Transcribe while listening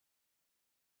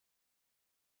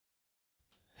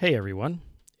Hey everyone,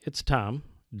 it's Tom,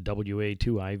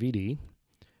 WA2IVD.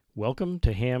 Welcome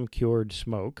to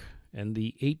HamCuredSmoke and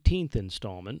the 18th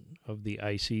installment of the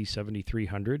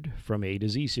IC7300 from A to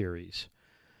Z series.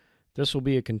 This will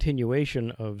be a continuation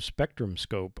of Spectrum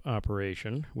Scope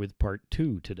operation with part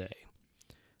 2 today.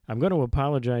 I'm going to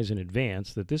apologize in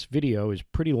advance that this video is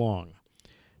pretty long.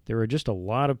 There are just a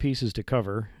lot of pieces to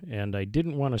cover, and I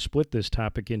didn't want to split this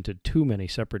topic into too many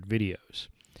separate videos.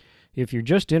 If you're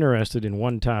just interested in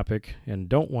one topic and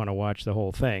don't want to watch the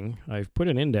whole thing, I've put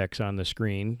an index on the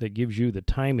screen that gives you the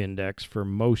time index for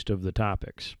most of the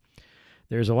topics.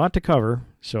 There's a lot to cover,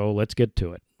 so let's get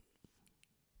to it.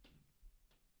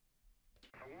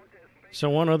 So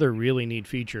one other really neat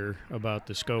feature about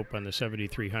the scope on the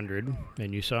 7300,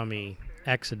 and you saw me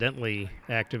accidentally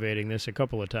activating this a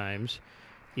couple of times,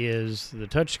 is the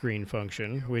touchscreen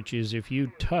function, which is if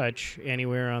you touch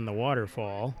anywhere on the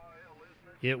waterfall,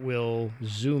 it will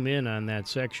zoom in on that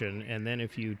section, and then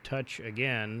if you touch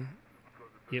again,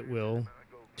 it will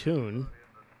tune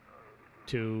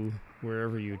to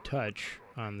wherever you touch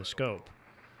on the scope.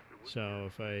 So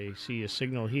if I see a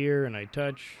signal here and I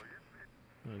touch,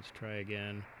 let's try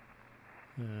again.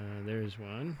 There's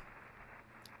one.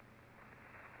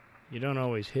 You don't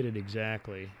always hit it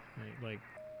exactly.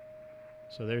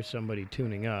 So there's somebody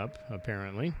tuning up,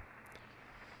 apparently.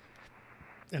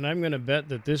 And I'm going to bet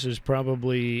that this is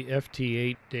probably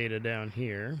FT8 data down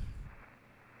here.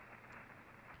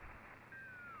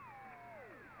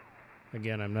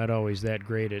 Again, I'm not always that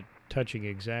great at touching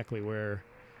exactly where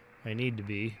I need to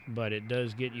be, but it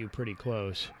does get you pretty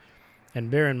close. And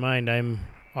bear in mind, I'm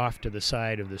off to the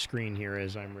side of the screen here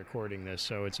as I'm recording this,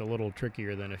 so it's a little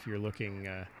trickier than if you're looking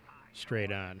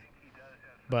straight on.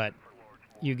 But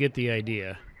you get the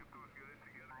idea.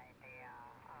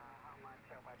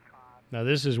 Now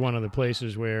this is one of the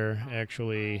places where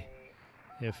actually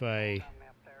if I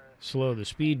slow the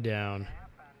speed down,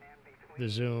 the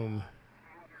zoom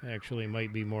actually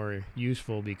might be more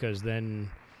useful, because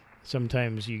then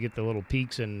sometimes you get the little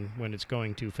peaks, and when it's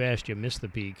going too fast you miss the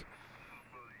peak.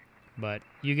 But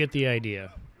you get the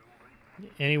idea.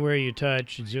 Anywhere you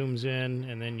touch, it zooms in,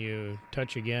 and then you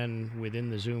touch again within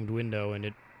the zoomed window and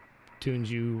it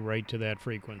tunes you right to that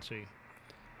frequency.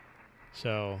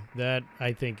 So that,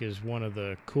 I think, is one of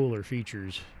the cooler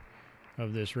features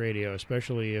of this radio,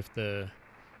 especially if the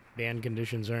band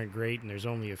conditions aren't great and there's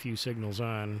only a few signals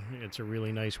on. It's a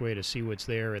really nice way to see what's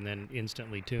there and then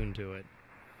instantly tune to it.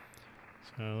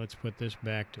 So let's put this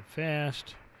back to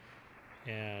fast,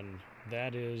 and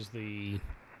that is the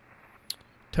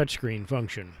touchscreen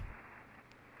function.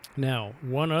 Now,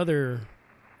 one other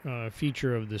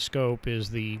feature of the scope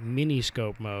is the mini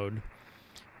scope mode.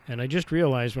 And I just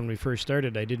realized when we first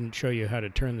started I didn't show you how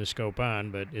to turn the scope on,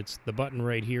 but it's the button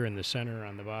right here in the center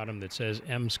on the bottom that says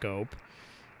M scope.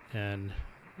 And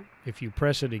if you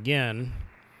press it again,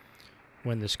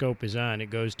 when the scope is on,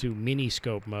 it goes to mini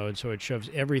scope mode, so it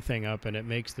shoves everything up and it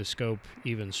makes the scope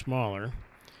even smaller.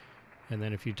 And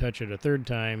then if you touch it a third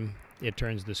time, it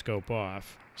turns the scope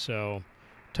off. So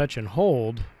touch and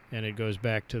hold, and it goes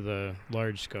back to the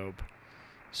large scope.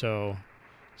 So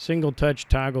single touch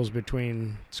toggles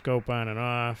between scope on and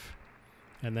off,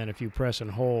 and then if you press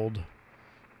and hold,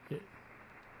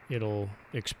 it'll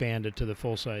expand it to the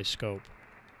full-size scope.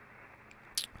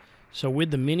 So with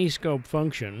the mini scope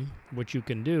function, what you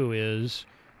can do is,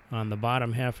 on the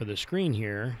bottom half of the screen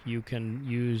here, you can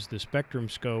use the spectrum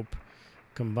scope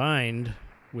combined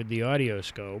with the audio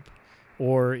scope,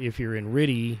 or if you're in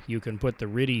RTTY, you can put the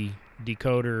RTTY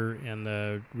decoder and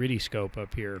the RTTY scope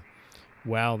up here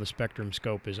while the spectrum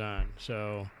scope is on.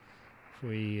 So if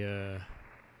we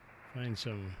find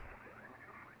some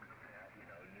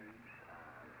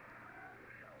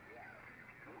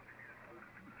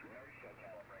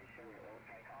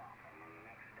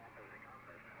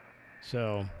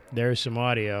so there's some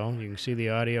audio. You can see the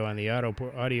audio on the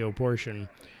audio portion.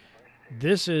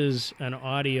 This is an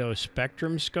audio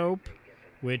spectrum scope,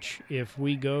 which if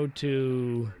we go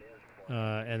to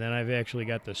and then I've actually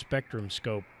got the spectrum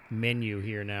scope menu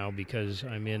here now because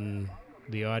I'm in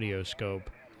the audio scope.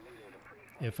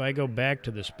 If I go back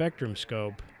to the spectrum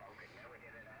scope,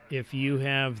 if you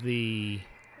have the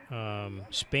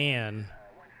span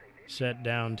set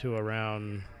down to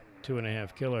around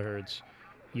 2.5 kilohertz,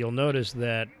 you'll notice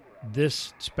that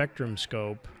this spectrum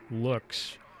scope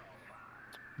looks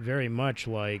very much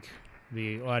like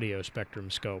the audio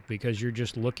spectrum scope because you're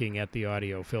just looking at the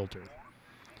audio filter.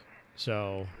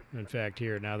 So, in fact,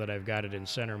 here, now that I've got it in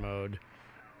center mode,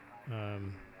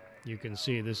 you can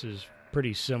see this is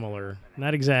pretty similar.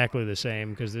 Not exactly the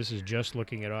same, because this is just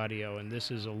looking at audio, and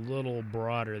this is a little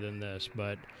broader than this,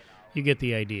 but you get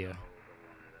the idea.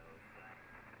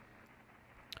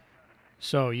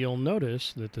 So you'll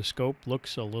notice that the scope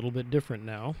looks a little bit different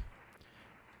now.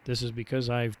 This is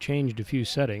because I've changed a few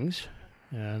settings,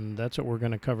 and that's what we're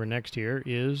going to cover next here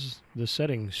is the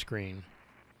settings screen.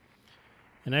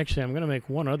 And actually I'm going to make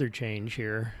one other change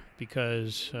here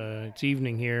because it's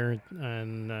evening here,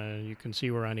 and you can see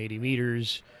we're on 80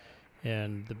 meters,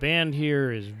 and the band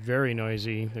here is very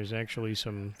noisy. There's actually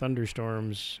some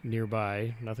thunderstorms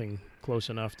nearby, nothing close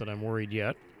enough that I'm worried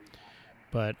yet.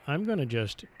 But I'm going to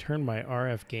just turn my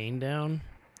RF gain down,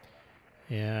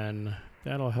 and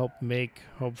that'll help make,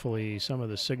 hopefully, some of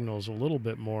the signals a little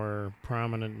bit more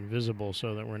prominent and visible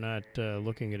so that we're not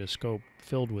looking at a scope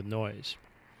filled with noise.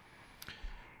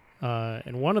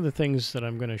 And one of the things that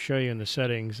I'm going to show you in the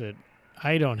settings that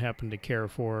I don't happen to care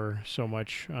for so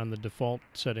much on the default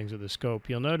settings of the scope,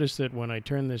 you'll notice that when I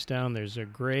turn this down, there's a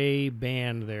gray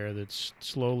band there that's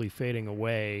slowly fading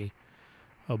away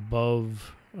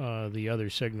above the other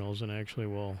signals. And actually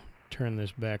we'll turn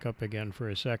this back up again for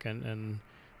a second, and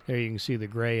there you can see the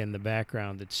gray in the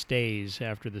background that stays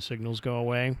after the signals go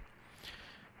away.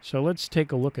 So let's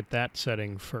take a look at that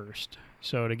setting first.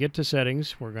 So to get to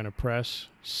settings, we're going to press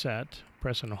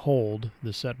and hold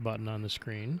the set button on the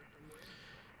screen.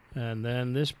 And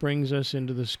then this brings us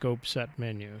into the scope set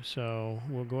menu. So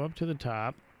we'll go up to the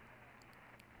top,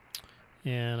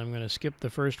 and I'm going to skip the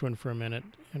first one for a minute,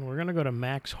 and we're going to go to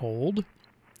max hold.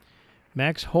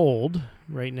 Max hold,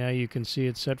 right now you can see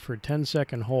it's set for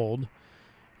 10-second hold.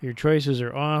 Your choices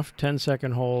are off,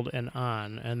 10-second hold, and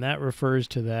on, and that refers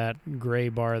to that gray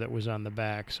bar that was on the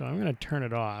back. So I'm going to turn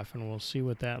it off, and we'll see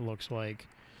what that looks like.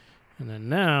 And then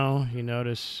now, you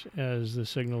notice as the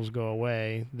signals go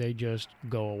away, they just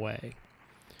go away.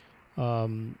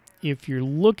 If you're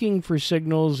looking for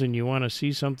signals and you want to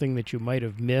see something that you might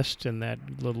have missed, and that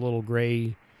little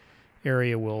gray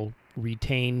area will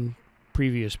retain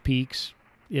previous peaks,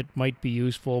 it might be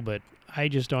useful, but I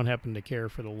just don't happen to care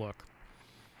for the look.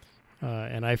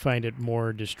 And I find it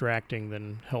more distracting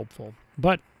than helpful.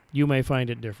 But you may find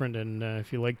it different, and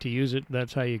if you like to use it,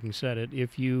 that's how you can set it.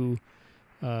 If you,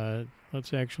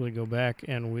 let's actually go back,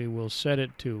 and we will set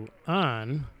it to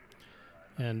on.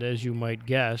 And as you might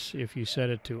guess, if you set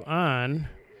it to on,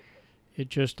 it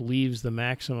just leaves the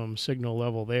maximum signal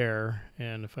level there.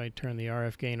 And if I turn the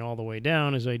RF gain all the way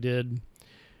down, as I did,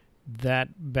 that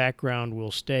background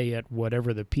will stay at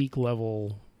whatever the peak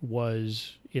level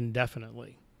was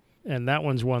indefinitely. And that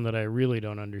one's one that I really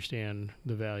don't understand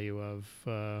the value of,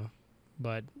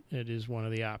 but it is one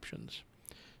of the options.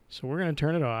 So we're going to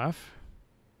turn it off,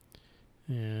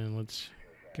 and let's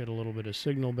get a little bit of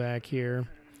signal back here.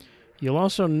 You'll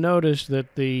also notice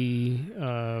that the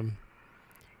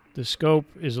scope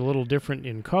is a little different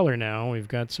in color now. We've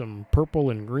got some purple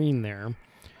and green there.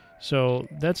 So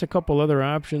that's a couple other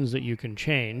options that you can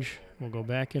change. We'll go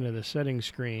back into the settings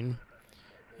screen.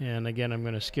 And again, I'm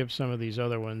going to skip some of these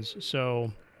other ones.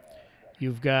 So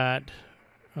you've got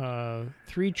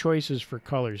 3 choices for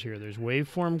colors here. There's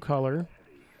waveform color.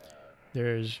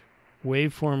 There's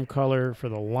waveform color for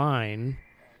the line.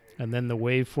 And then the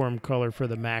waveform color for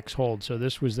the max hold. So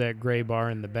this was that gray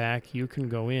bar in the back. You can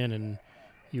go in and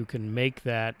you can make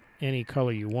that any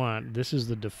color you want. This is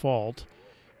the default.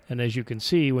 And as you can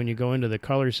see, when you go into the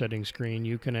color setting screen,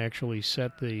 you can actually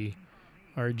set the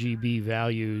RGB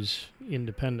values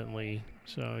independently.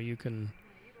 So you can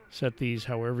set these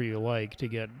however you like to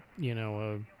get, you know,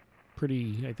 a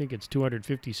pretty, I think it's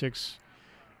 256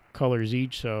 colors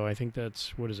each. So I think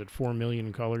that's, what is it, 4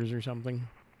 million colors or something.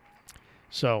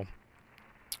 So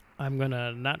I'm going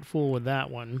to not fool with that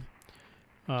one,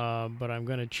 but I'm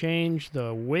going to change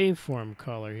the waveform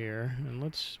color here, and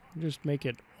let's just make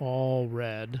it all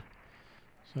red.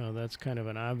 So that's kind of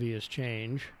an obvious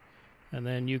change. And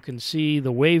then you can see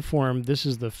the waveform. This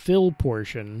is the fill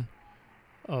portion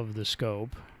of the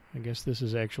scope. I guess this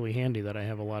is actually handy that I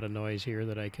have a lot of noise here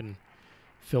that I can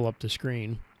fill up the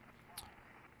screen.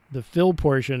 The fill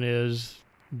portion is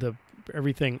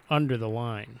everything under the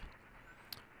line.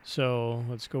 So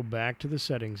let's go back to the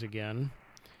settings again,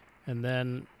 and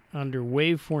then under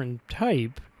waveform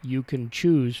type you can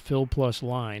choose fill plus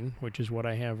line, which is what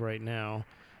I have right now.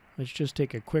 Let's just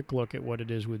take a quick look at what it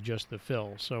is with just the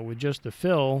fill. So with just the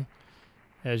fill,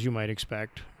 as you might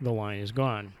expect, the line is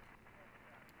gone.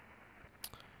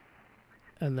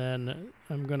 And then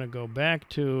I'm going to go back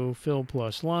to fill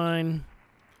plus line.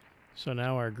 So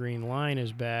now our green line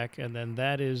is back, and then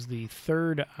that is the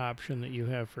third option that you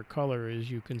have for color, is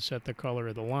you can set the color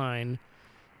of the line.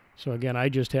 So again, I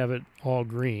just have it all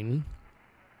green.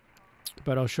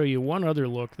 But I'll show you one other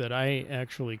look that I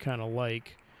actually kind of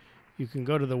like. You can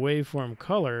go to the waveform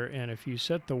color, and if you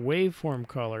set the waveform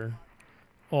color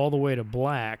all the way to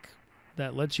black,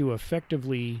 that lets you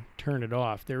effectively turn it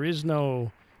off. There is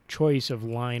no choice of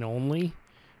line only,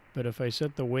 but if I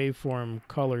set the waveform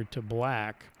color to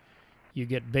black, you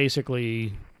get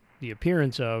basically the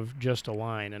appearance of just a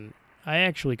line. And I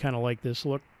actually kind of like this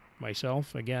look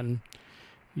myself. Again,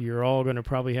 you're all going to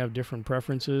probably have different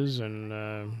preferences,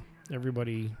 and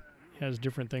everybody has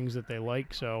different things that they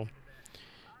like, so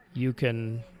you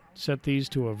can set these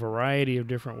to a variety of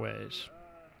different ways.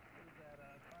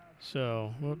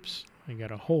 So, whoops, I got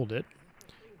to hold it.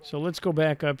 So let's go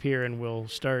back up here and we'll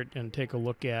start and take a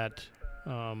look at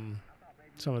some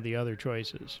of the other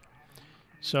choices.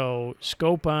 So,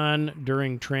 scope on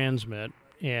during transmit,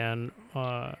 and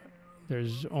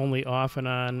there's only off and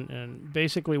on, and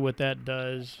basically what that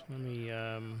does, let me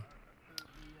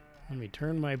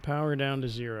turn my power down to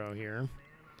 0 here,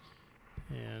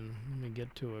 and let me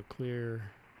get to a clear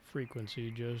frequency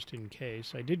just in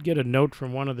case. I did get a note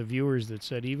from one of the viewers that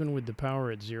said even with the power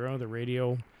at 0, the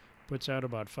radio puts out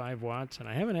about 5 watts, and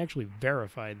I haven't actually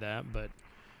verified that, but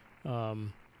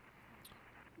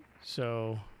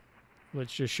so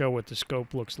let's just show what the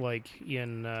scope looks like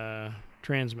in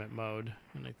transmit mode,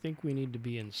 and I think we need to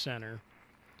be in center.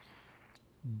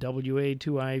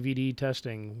 WA2IVD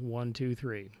testing 1 2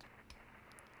 3.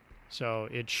 So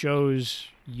it shows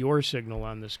your signal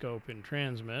on the scope in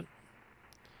transmit,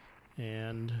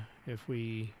 and if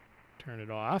we turn it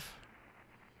off,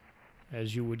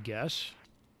 as you would guess,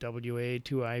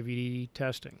 WA2IVD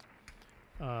testing.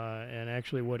 And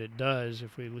actually what it does,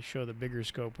 if we show the bigger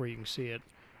scope where you can see it,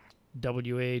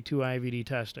 WA2IVD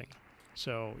testing.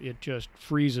 So it just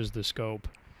freezes the scope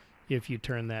if you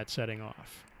turn that setting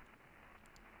off.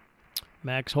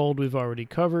 Max hold we've already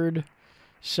covered.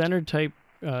 Center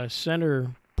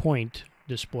point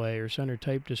display or center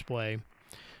type display.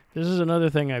 This is another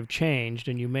thing I've changed,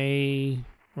 and you may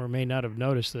or may not have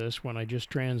noticed this when I just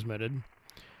transmitted.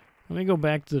 Let me go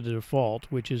back to the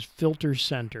default, which is filter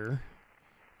center,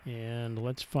 and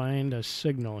let's find a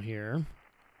signal here.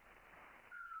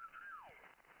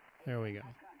 There we go.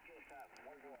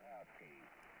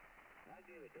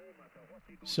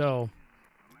 So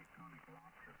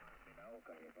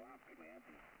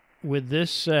with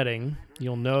this setting,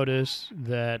 you'll notice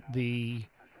that the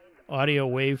audio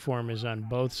waveform is on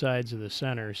both sides of the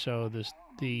center. So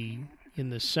in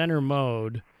the center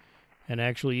mode, and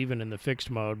actually even in the fixed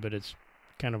mode, but it's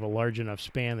kind of a large enough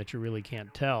span that you really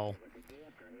can't tell,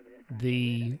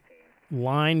 the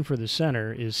line for the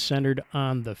center is centered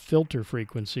on the filter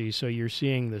frequency, so you're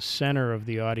seeing the center of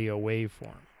the audio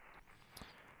waveform.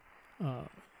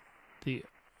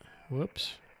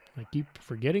 Whoops, I keep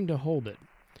forgetting to hold it.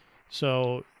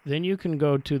 So then you can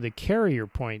go to the carrier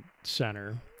point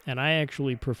center, and I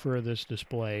actually prefer this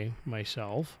display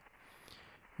myself.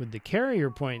 With the carrier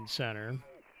point center,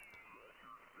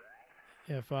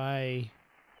 if I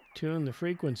tune the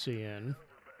frequency in,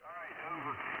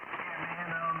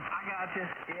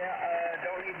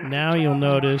 now you'll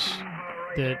notice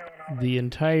that the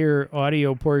entire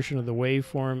audio portion of the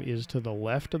waveform is to the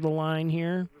left of the line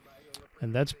here,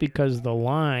 and that's because the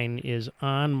line is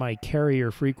on my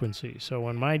carrier frequency. So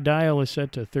when my dial is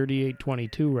set to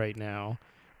 3822 right now,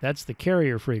 that's the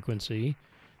carrier frequency.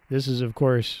 This is, of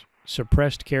course,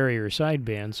 suppressed carrier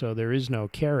sideband, so there is no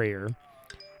carrier,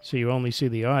 so you only see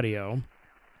the audio.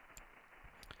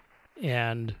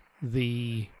 And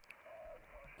the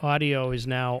audio is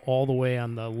now all the way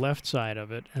on the left side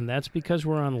of it, and that's because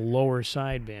we're on lower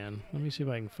sideband. Let me see if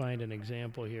I can find an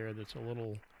example here that's a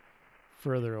little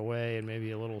further away and maybe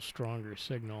a little stronger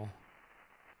signal.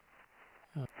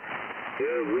 When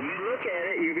you look at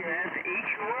it, you're going to have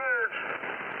each word.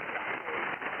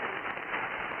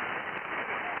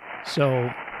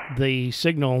 So the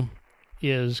signal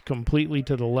is completely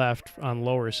to the left on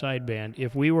lower sideband.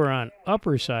 If we were on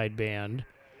upper sideband,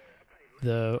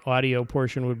 the audio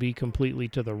portion would be completely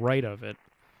to the right of it.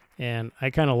 And I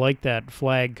kind of like that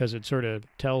flag because it sort of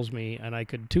tells me, and I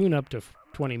could tune up to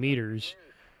 20 meters.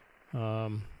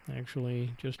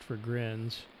 Actually, just for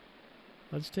grins.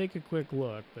 Let's take a quick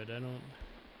look, but I don't...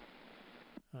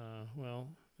 well,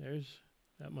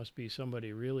 that must be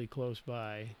somebody really close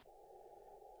by.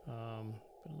 But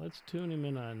let's tune him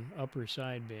in on upper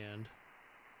sideband.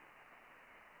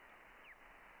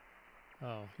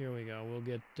 Oh, here we go.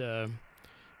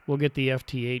 We'll get the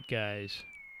FT8 guys,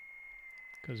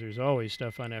 because there's always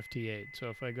stuff on FT8. So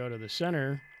if I go to the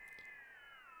center,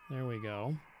 there we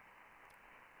go.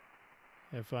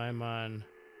 If I'm on,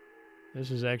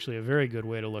 this is actually a very good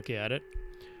way to look at it.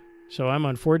 So I'm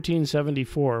on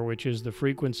 1474, which is the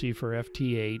frequency for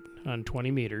FT8 on 20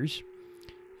 meters.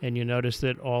 And you notice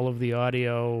that all of the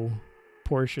audio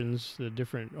portions, the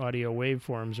different audio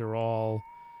waveforms, are all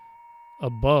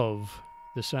above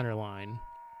the center line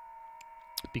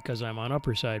because I'm on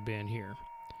upper sideband here.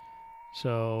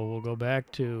 So we'll go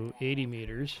back to 80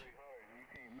 meters.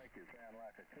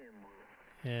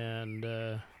 And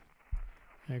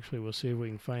actually we'll see if we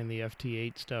can find the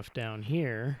FT8 stuff down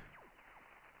here.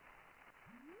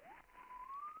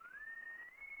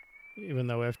 Even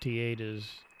though FT8 is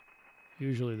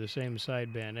usually the same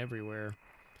sideband everywhere.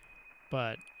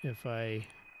 But if I...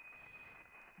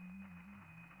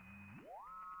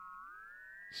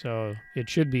 So it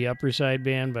should be upper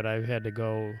sideband, but I've had to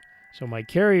go... So my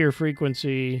carrier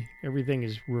frequency, everything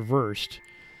is reversed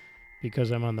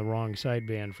because I'm on the wrong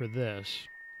sideband for this.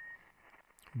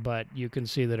 But you can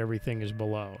see that everything is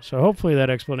below. So hopefully that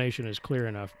explanation is clear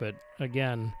enough. But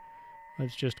again,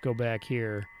 let's just go back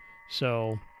here.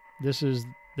 So this is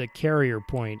the carrier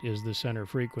point is the center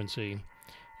frequency.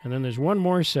 And then there's one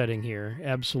more setting here,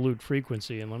 absolute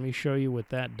frequency. And let me show you what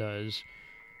that does.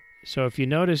 So if you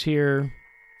notice here,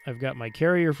 I've got my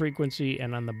carrier frequency,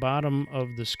 and on the bottom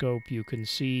of the scope you can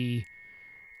see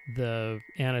the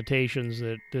annotations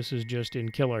that this is just in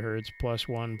kilohertz,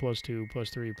 +1, +2,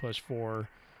 +3, +4,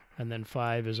 and then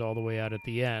 5 is all the way out at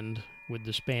the end with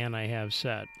the span I have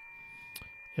set.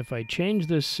 If I change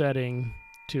this setting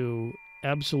to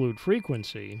absolute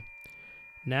frequency,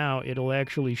 now it'll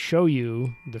actually show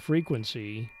you the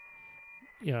frequency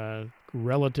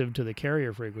relative to the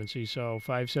carrier frequency. So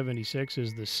 576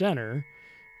 is the center,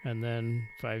 and then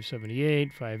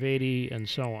 578, 580, and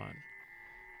so on.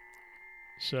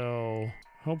 So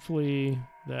hopefully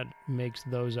that makes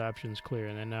those options clear.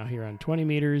 And then now here on 20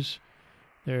 meters,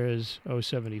 there's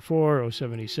 074,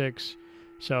 076.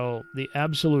 So the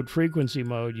absolute frequency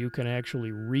mode, you can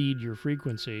actually read your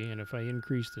frequency. And if I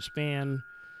increase the span,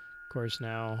 of course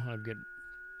now I've got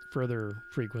further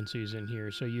frequencies in here.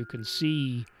 So you can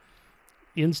see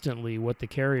instantly what the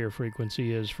carrier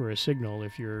frequency is for a signal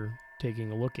if you're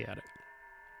taking a look at it.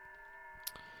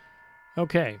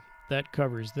 Okay, that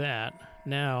covers that.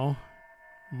 Now,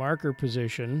 marker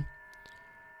position.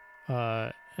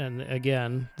 And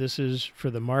again, this is for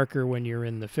the marker when you're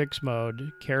in the fixed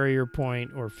mode, carrier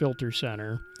point or filter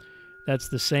center. That's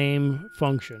the same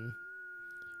function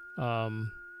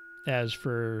as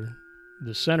for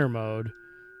the center mode,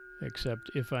 except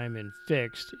if I'm in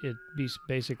fixed, it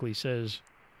basically says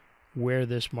where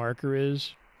this marker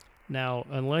is. Now,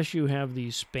 unless you have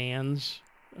these spans,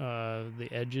 the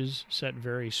edges set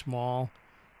very small,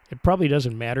 it probably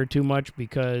doesn't matter too much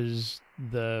because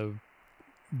the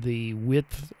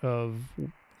width of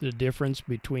the difference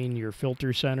between your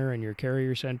filter center and your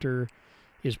carrier center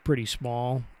is pretty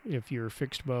small if your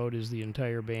fixed mode is the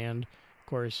entire band. Of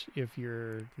course, if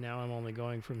you're, now I'm only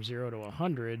going from 0 to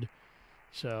 100,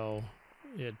 so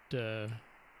it,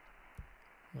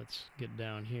 let's get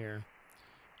down here.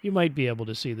 You might be able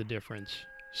to see the difference.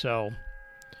 So,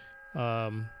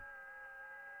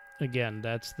 again,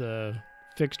 that's the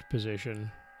fixed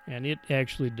position, and it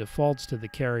actually defaults to the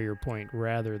carrier point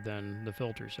rather than the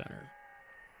filter center.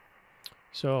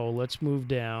 So let's move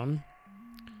down.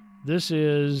 This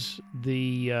is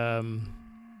the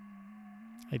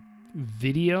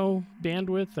video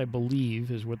bandwidth, I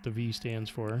believe, is what the V stands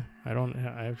for. I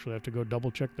actually have to go double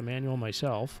check the manual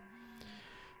myself.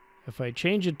 If I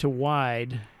change it to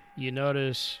wide, you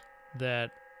notice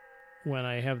that when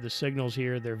I have the signals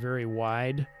here, they're very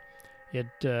wide. It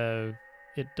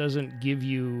doesn't give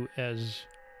you as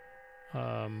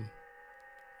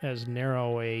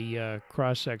narrow a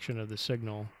cross section of the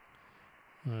signal.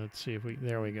 Let's see if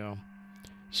there we go.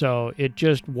 So it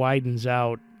just widens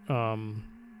out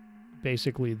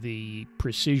basically the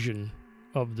precision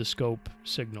of the scope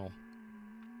signal.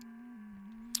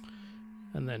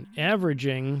 And then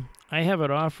averaging, I have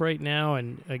it off right now,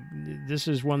 and this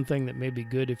is one thing that may be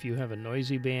good if you have a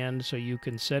noisy band, so you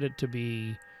can set it to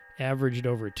be averaged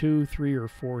over 2, 3, or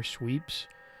 4 sweeps.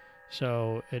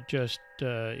 So it just,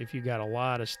 if you got a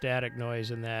lot of static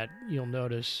noise in that, you'll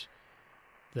notice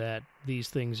that these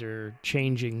things are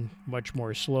changing much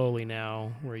more slowly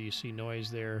now, where you see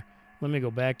noise there. Let me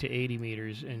go back to 80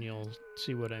 meters, and you'll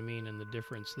see what I mean in the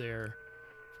difference there.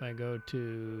 If I go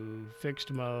to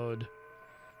fixed mode,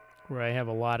 where I have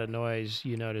a lot of noise,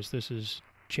 you notice this is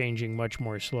changing much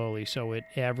more slowly, so it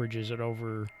averages it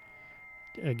over,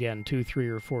 again, 2, 3,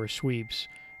 or 4 sweeps,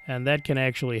 and that can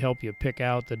actually help you pick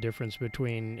out the difference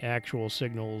between actual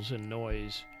signals and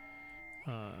noise.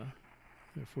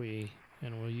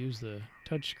 And we'll use the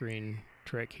touchscreen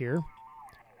trick here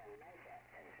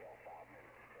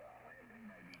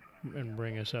and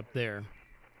bring us up there.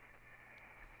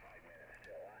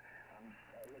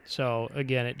 So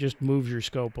again, it just moves your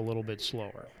scope a little bit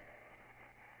slower.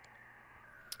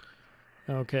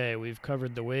 Okay, we've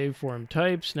covered the waveform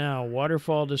types. Now,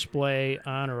 waterfall display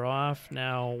on or off.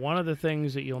 Now, one of the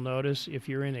things that you'll notice, if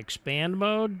you're in expand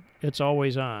mode, it's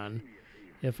always on.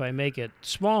 If I make it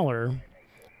smaller,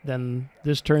 then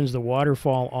this turns the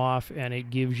waterfall off and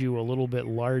it gives you a little bit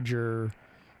larger,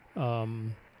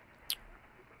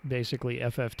 basically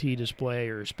FFT display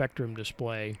or spectrum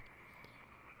display.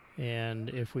 And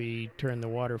if we turn the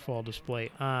waterfall display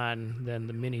on, then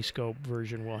the mini scope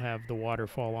version will have the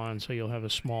waterfall on, so you'll have a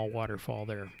small waterfall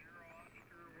there.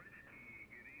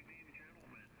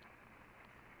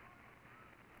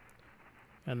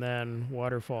 And then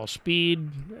waterfall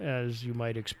speed, as you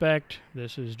might expect.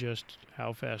 This is just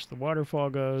how fast the waterfall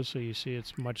goes, so you see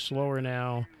it's much slower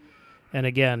now. And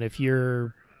again, if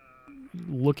you're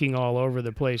looking all over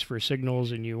the place for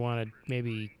signals and you want to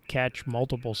maybe catch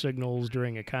multiple signals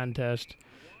during a contest,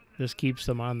 this keeps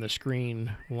them on the screen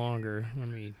longer. Let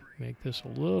me make this a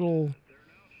little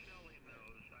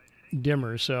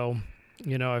dimmer, so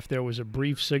you know, if there was a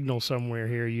brief signal somewhere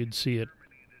here, you'd see it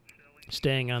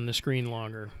staying on the screen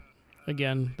longer.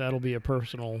 Again, that'll be a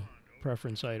personal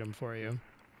preference item for you.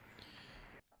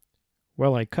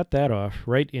 Well, I cut that off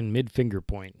right in mid-finger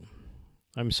point.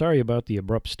 I'm sorry about the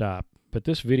abrupt stop, but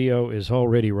this video is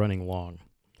already running long.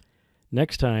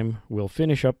 Next time, we'll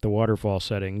finish up the waterfall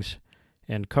settings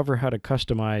and cover how to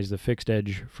customize the fixed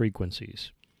edge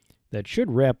frequencies. That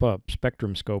should wrap up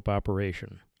spectrum scope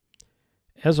operation.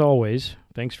 As always,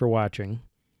 thanks for watching.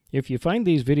 If you find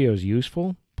these videos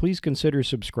useful, please consider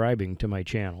subscribing to my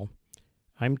channel.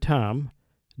 I'm Tom,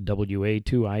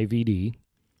 WA2IVD,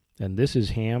 and this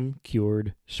is Ham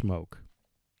Cured Smoke.